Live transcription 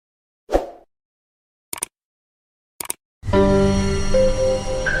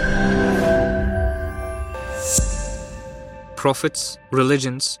prophets,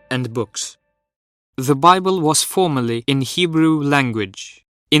 religions, and books. The Bible was formerly in Hebrew language.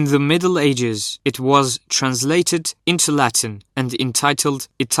 In the Middle Ages, it was translated into Latin and entitled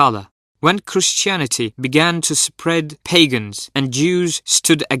Itala. When Christianity began to spread, pagans and Jews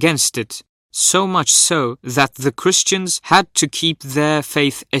stood against it, so much so that the Christians had to keep their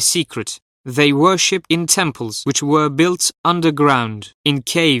faith a secret. They worshipped in temples which were built underground, in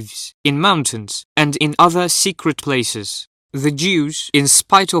caves, in mountains, and in other secret places. The Jews, in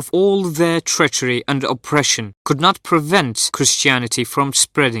spite of all their treachery and oppression, could not prevent Christianity from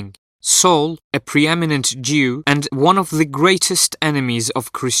spreading. Saul, a preeminent Jew and one of the greatest enemies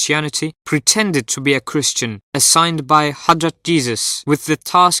of Christianity, pretended to be a Christian assigned by Hadrat Jesus with the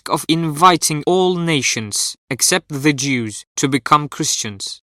task of inviting all nations, except the Jews, to become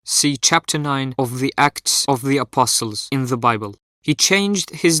Christians. See chapter 9 of the Acts of the Apostles in the Bible. He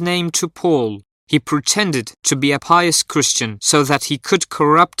changed his name to Paul. He pretended to be a pious Christian so that he could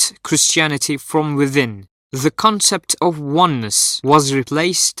corrupt Christianity from within. The concept of oneness was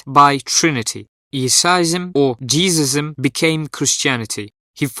replaced by Trinity. Isaism or Jesusism became Christianity.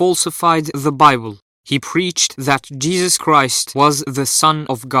 He falsified the Bible. He preached that Jesus Christ was the Son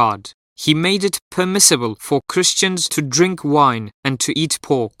of God. He made it permissible for Christians to drink wine and to eat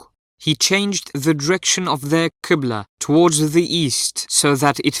pork. He changed the direction of their Qibla towards the east so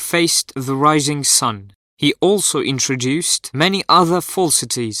that it faced the rising sun. He also introduced many other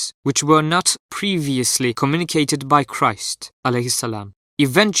falsities which were not previously communicated by Christ ﷺ.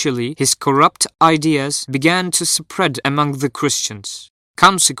 Eventually, his corrupt ideas began to spread among the Christians.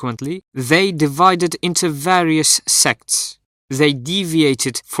 Consequently, they divided into various sects. They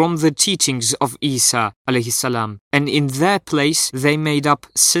deviated from the teachings of Isa ﷺ, and in their place they made up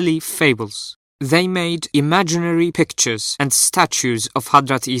silly fables. They made imaginary pictures and statues of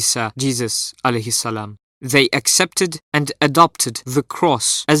Hadrat Isa, Jesus ﷺ. They accepted and adopted the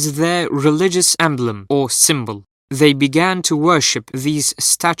cross as their religious emblem or symbol. They began to worship these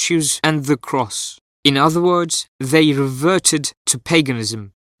statues and the cross. In other words, they reverted to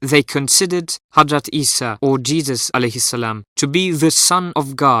paganism. They considered Hadrat Isa or Jesus ﷺ to be the Son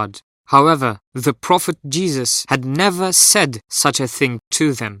of God. However, the Prophet Jesus had never said such a thing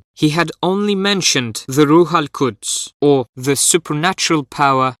to them. He had only mentioned the Ruh al-Quds, or the supernatural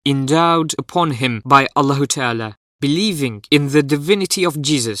power endowed upon him by Allah Ta'ala. Believing in the divinity of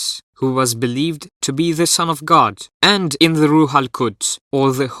Jesus, who was believed to be the Son of God, and in the Ruh al-Quds,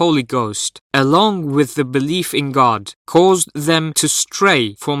 or the Holy Ghost, along with the belief in God, caused them to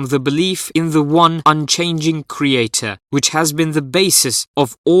stray from the belief in the one unchanging Creator, which has been the basis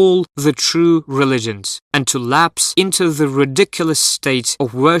of all the true religions, and to lapse into the ridiculous state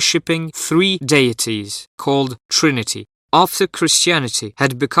of worshipping three deities, called Trinity. After Christianity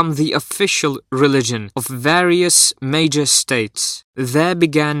had become the official religion of various major states, there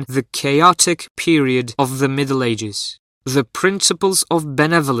began the chaotic period of the Middle Ages. The principles of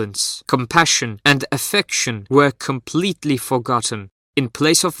benevolence, compassion, and affection were completely forgotten. In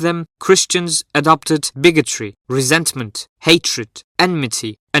place of them, Christians adopted bigotry, resentment, hatred,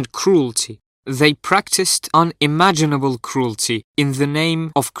 enmity, and cruelty. They practiced unimaginable cruelty in the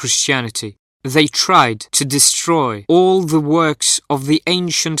name of Christianity. They tried to destroy all the works of the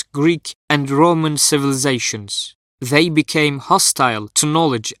ancient Greek and Roman civilizations. They became hostile to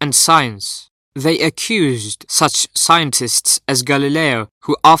knowledge and science. They accused such scientists as Galileo,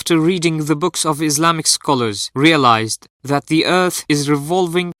 who after reading the books of Islamic scholars realized that the earth is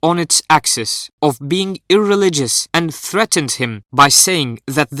revolving on its axis, of being irreligious, and threatened him by saying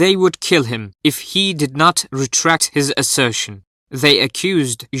that they would kill him if he did not retract his assertion. They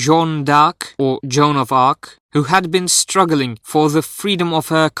accused Jeanne d'Arc, or Joan of Arc, who had been struggling for the freedom of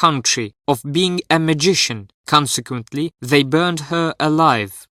her country, of being a magician. Consequently, they burned her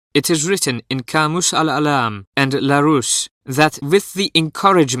alive. It is written in Qamus al-Alam and Larousse that with the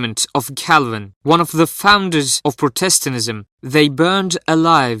encouragement of Calvin, one of the founders of Protestantism, they burned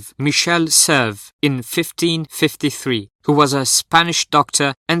alive Michel Serve in 1553, who was a Spanish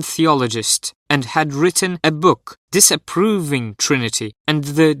doctor and theologist, and had written a book disapproving Trinity and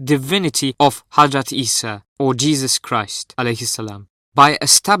the divinity of Hadrat Isa, or Jesus Christ ﷺ. By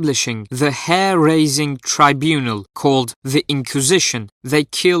establishing the hair-raising tribunal called the Inquisition, they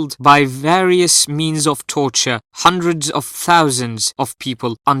killed by various means of torture hundreds of thousands of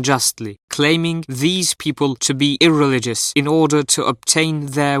people unjustly, claiming these people to be irreligious in order to obtain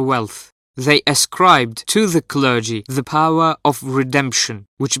their wealth. They ascribed to the clergy the power of redemption,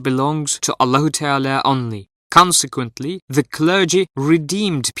 which belongs to Allah Ta'ala only. Consequently, the clergy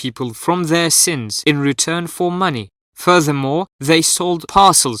redeemed people from their sins in return for money. Furthermore, they sold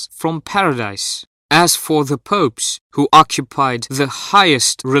parcels from paradise. As for the popes, who occupied the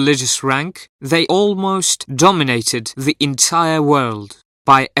highest religious rank, they almost dominated the entire world.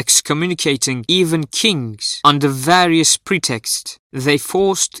 By excommunicating even kings under various pretexts, they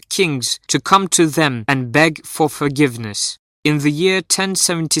forced kings to come to them and beg for forgiveness. In the year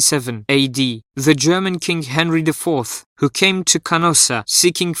 1077 AD, the German king Henry IV, who came to Canossa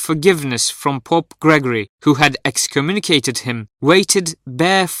seeking forgiveness from Pope Gregory, who had excommunicated him, waited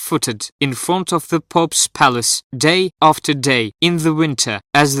barefooted in front of the Pope's palace day after day in the winter,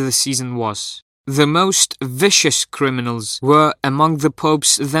 as the season was. The most vicious criminals were among the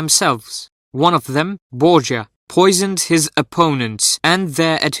popes themselves. One of them, Borgia, poisoned his opponents and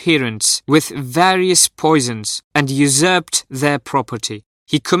their adherents with various poisons and usurped their property.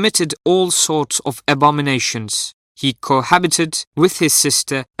 He committed all sorts of abominations. He cohabited with his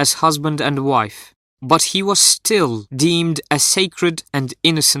sister as husband and wife, but he was still deemed a sacred and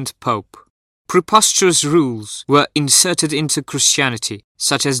innocent pope. Preposterous rules were inserted into Christianity,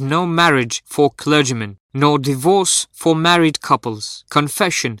 such as no marriage for clergymen, nor divorce for married couples,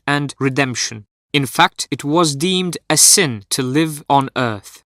 confession and redemption. In fact, it was deemed a sin to live on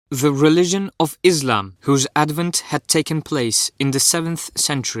earth. The religion of Islam, whose advent had taken place in the 7th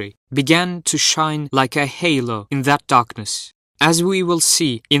century, began to shine like a halo in that darkness. As we will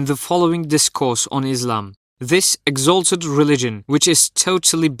see in the following discourse on Islam, this exalted religion, which is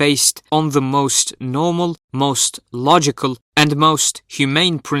totally based on the most normal, most logical, and most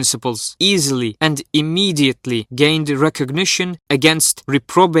humane principles, easily and immediately gained recognition against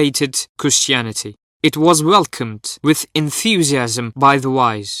reprobated Christianity. It was welcomed with enthusiasm by the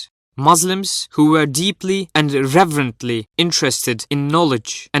wise. Muslims who were deeply and reverently interested in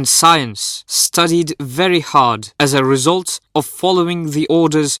knowledge and science studied very hard as a result of following the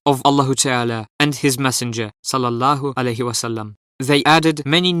orders of Allah Ta'ala and His Messenger Sallallahu Alaihi Wasallam. They added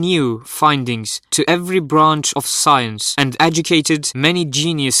many new findings to every branch of science and educated many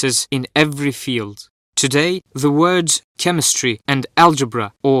geniuses in every field. Today, the words chemistry and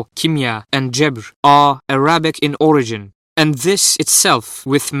algebra, or kimya and jabr, are Arabic in origin. And this itself,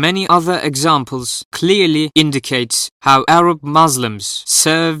 with many other examples, clearly indicates how Arab Muslims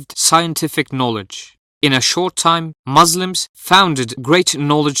served scientific knowledge. In a short time, Muslims founded great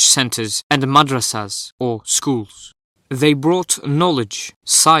knowledge centers and madrasas, or schools. They brought knowledge,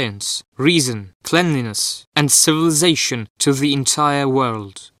 science, reason, cleanliness, and civilization to the entire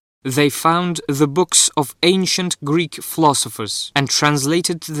world. They found the books of ancient Greek philosophers and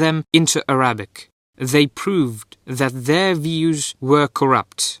translated them into Arabic. They proved that their views were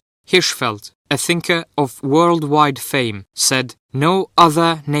corrupt. Hirschfeld, a thinker of worldwide fame, said, "No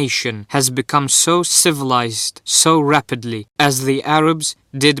other nation has become so civilized so rapidly as the Arabs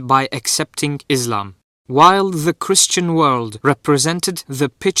did by accepting Islam." While the Christian world represented the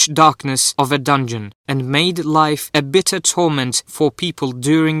pitch darkness of a dungeon and made life a bitter torment for people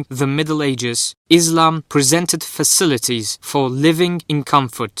during the Middle Ages, Islam presented facilities for living in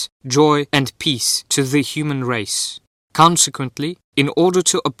comfort, joy, and peace to the human race. Consequently, in order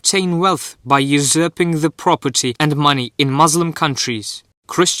to obtain wealth by usurping the property and money in Muslim countries,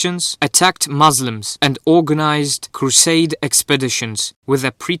 Christians attacked Muslims and organized crusade expeditions with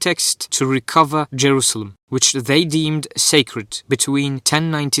a pretext to recover Jerusalem, which they deemed sacred between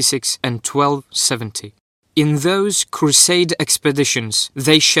 1096 and 1270. In those crusade expeditions,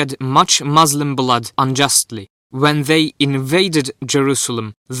 they shed much Muslim blood unjustly. When they invaded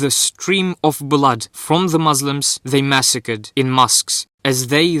Jerusalem, the stream of blood from the Muslims they massacred in mosques, as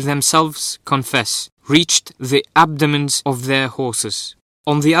they themselves confess, reached the abdomens of their horses.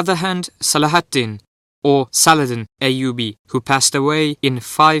 On the other hand, Salahaddin, or Saladin Ayyubi, who passed away in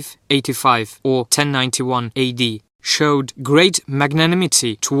 585 or 1091 AD, showed great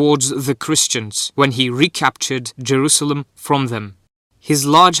magnanimity towards the Christians when he recaptured Jerusalem from them. His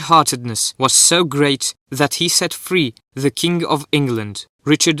large-heartedness was so great that he set free the King of England,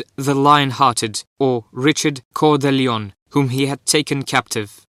 Richard the Lion-Hearted, or Richard Coeur de Lion, whom he had taken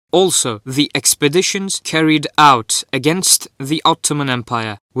captive. Also, the expeditions carried out against the Ottoman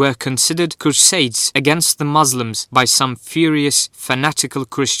Empire were considered crusades against the Muslims by some furious, fanatical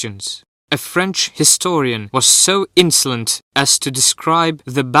Christians. A French historian was so insolent as to describe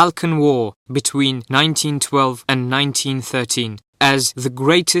the Balkan War between 1912 and 1913 as the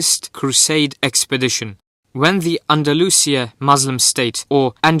greatest crusade expedition. When the Andalusia Muslim state,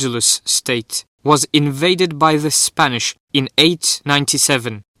 or Andalus state, was invaded by the Spanish in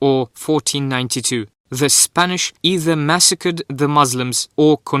 897 or 1492, the Spanish either massacred the Muslims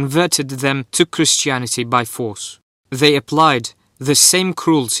or converted them to Christianity by force. They applied the same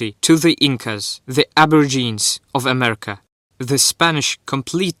cruelty to the Incas, the Aborigines of America. the Spanish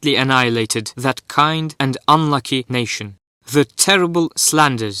completely annihilated that kind and unlucky nation. The terrible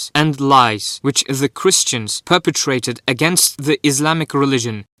slanders and lies which the Christians perpetrated against the Islamic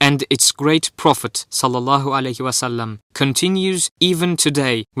religion and its great Prophet ﷺ continues even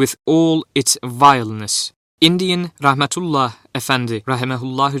today with all its vileness. Indian Rahmatullah Effendi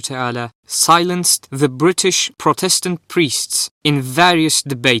Rahimahullahu Ta'ala silenced the British Protestant priests in various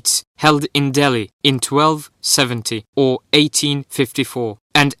debates held in Delhi in 1270 or 1854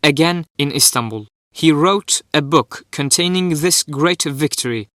 and again in Istanbul. He wrote a book containing this great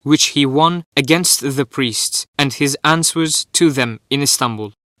victory which he won against the priests and his answers to them in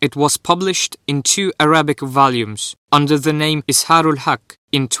Istanbul. It was published in 2 Arabic volumes under the name Isharul Haq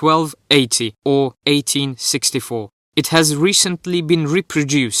in 1280 or 1864. It has recently been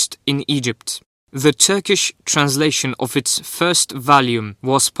reproduced in Egypt. The Turkish translation of its first volume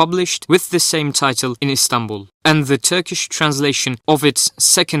was published with the same title in Istanbul, and the Turkish translation of its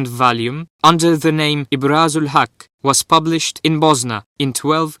second volume under the name Ibrazul Haq was published in Bosna in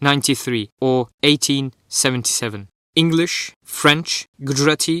 1293 or 1877. English, French,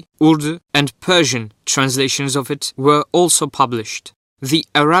 Gujarati, Urdu, and Persian translations of it were also published. The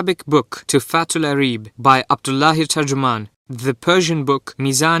Arabic book Tuhfatul Arib by Abdullahi Tarjuman, the Persian book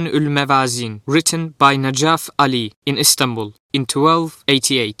Mizan-ul-Mawazin, written by Najaf Ali in Istanbul in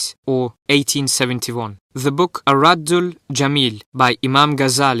 1288 or 1871. The book Ar-Raddul Jamil by Imam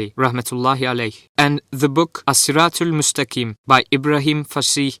Ghazali rahmatullahi alayh, and the book As-Siratul Mustaqim by Ibrahim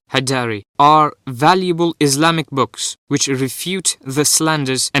Fasih Haddari are valuable Islamic books which refute the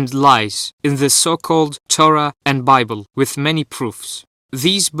slanders and lies in the so-called Torah and Bible with many proofs.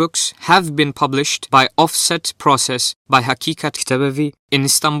 These books have been published by offset process by Hakikat Kitabevi in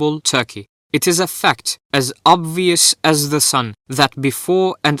Istanbul, Turkey. It is a fact as obvious as the sun that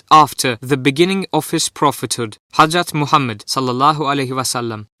before and after the beginning of his prophethood, Hazrat Muhammad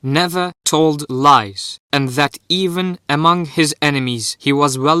ﷺ never told lies, and that even among his enemies he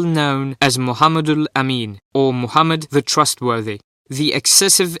was well known as Muhammadul Amin or Muhammad the Trustworthy. The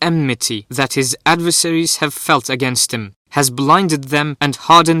excessive enmity that his adversaries have felt against him has blinded them and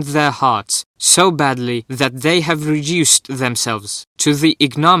hardened their hearts so badly that they have reduced themselves to the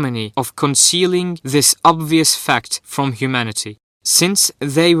ignominy of concealing this obvious fact from humanity. Since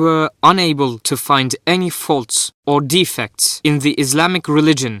they were unable to find any faults or defects in the Islamic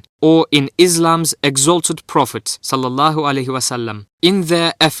religion or in Islam's exalted Prophet ﷺ, in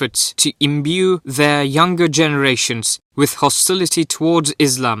their efforts to imbue their younger generations with hostility towards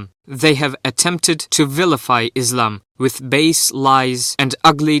Islam, they have attempted to vilify Islam with base lies and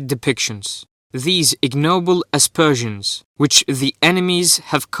ugly depictions. These ignoble aspersions, which the enemies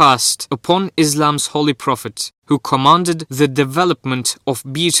have cast upon Islam's holy prophet, who commanded the development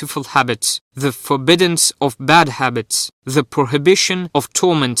of beautiful habits, the forbiddance of bad habits, the prohibition of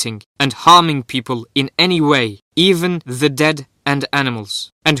tormenting and harming people in any way, even the dead and animals,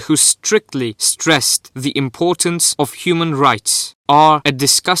 and who strictly stressed the importance of human rights, are a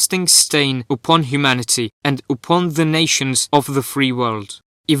disgusting stain upon humanity and upon the nations of the free world.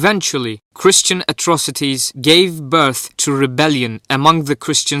 Eventually, Christian atrocities gave birth to rebellion among the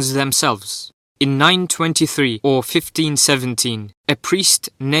Christians themselves. In 923 or 1517, a priest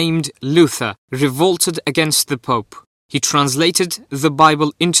named Luther revolted against the Pope. He translated the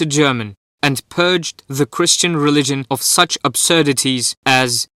Bible into German and purged the Christian religion of such absurdities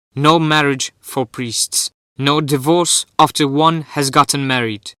as no marriage for priests, no divorce after one has gotten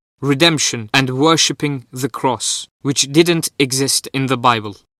married, redemption and worshipping the cross, which didn't exist in the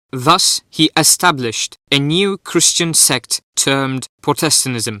Bible. Thus, he established a new Christian sect termed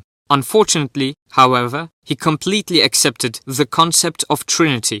Protestantism. Unfortunately, however, he completely accepted the concept of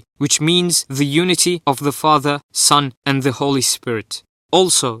Trinity, which means the unity of the Father, Son, and the Holy Spirit.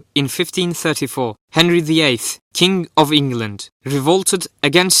 Also, in 1534, Henry VIII, King of England, revolted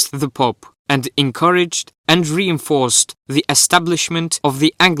against the Pope and encouraged and reinforced the establishment of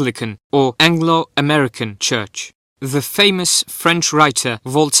the Anglican or Anglo-American Church. The famous French writer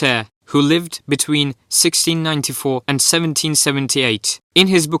Voltaire, who lived between 1694 and 1778, in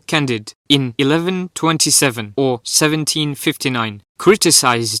his book Candide, in 1127 or 1759,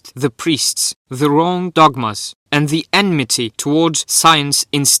 criticized the priests, the wrong dogmas, and the enmity towards science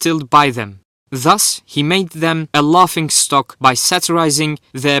instilled by them. Thus, he made them a laughingstock by satirizing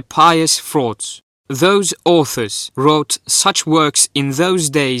their pious frauds. Those authors wrote such works in those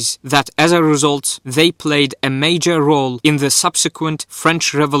days that as a result they played a major role in the subsequent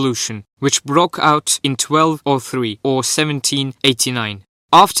French Revolution, which broke out in 1203 or 1789.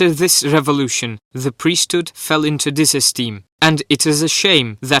 After this revolution, the priesthood fell into disesteem, And it is a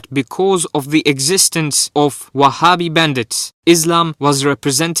shame that because of the existence of Wahhabi bandits, Islam was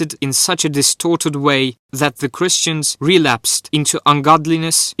represented in such a distorted way that the Christians relapsed into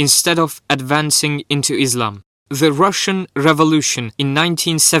ungodliness instead of advancing into Islam. The Russian Revolution in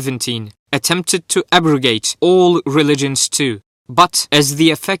 1917 attempted to abrogate all religions too. But as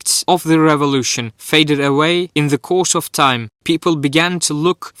the effects of the revolution faded away in the course of time, people began to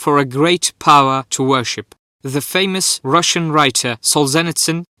look for a great power to worship. The famous Russian writer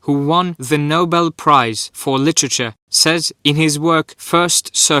Solzhenitsyn, who won the Nobel Prize for Literature, says in his work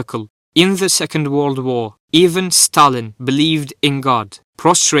First Circle, "In the Second World War, even Stalin believed in God,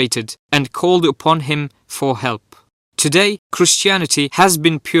 prostrated, and called upon him for help." Today, Christianity has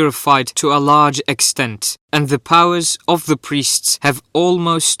been purified to a large extent, and the powers of the priests have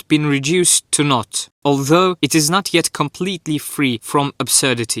almost been reduced to naught, although it is not yet completely free from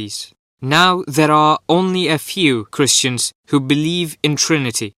absurdities. Now there are only a few Christians who believe in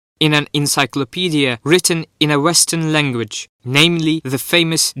Trinity. In an encyclopedia written in a Western language, namely the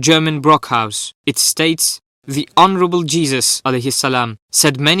famous German Brockhaus, it states, "The Honorable Jesus ﷺ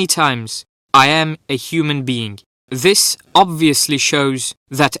said many times, 'I am a human being.' This obviously shows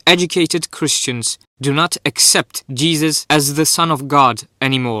that educated Christians do not accept Jesus as the Son of God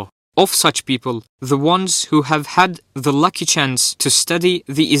anymore. Of such people, the ones who have had the lucky chance to study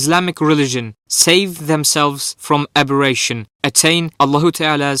the Islamic religion, save themselves from aberration, attain Allah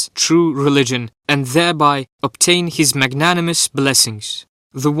Ta'ala's true religion, and thereby obtain His magnanimous blessings.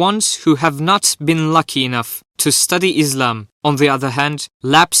 The ones who have not been lucky enough to study Islam, on the other hand,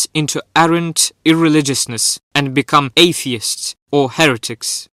 lapse into arrant irreligiousness and become atheists or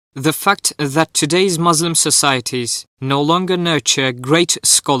heretics. The fact that today's Muslim societies no longer nurture great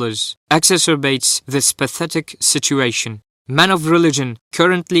scholars exacerbates this pathetic situation. Men of religion,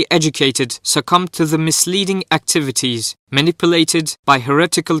 currently educated, succumb to the misleading activities manipulated by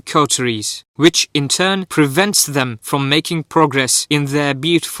heretical coteries, which in turn prevents them from making progress in their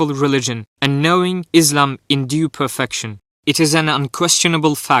beautiful religion and knowing Islam in due perfection. It is an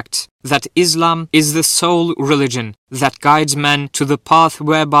unquestionable fact that Islam is the sole religion that guides man to the path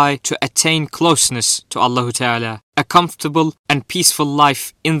whereby to attain closeness to Allah Ta'ala, a comfortable and peaceful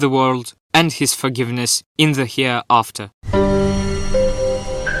life in the world, and His forgiveness in the hereafter.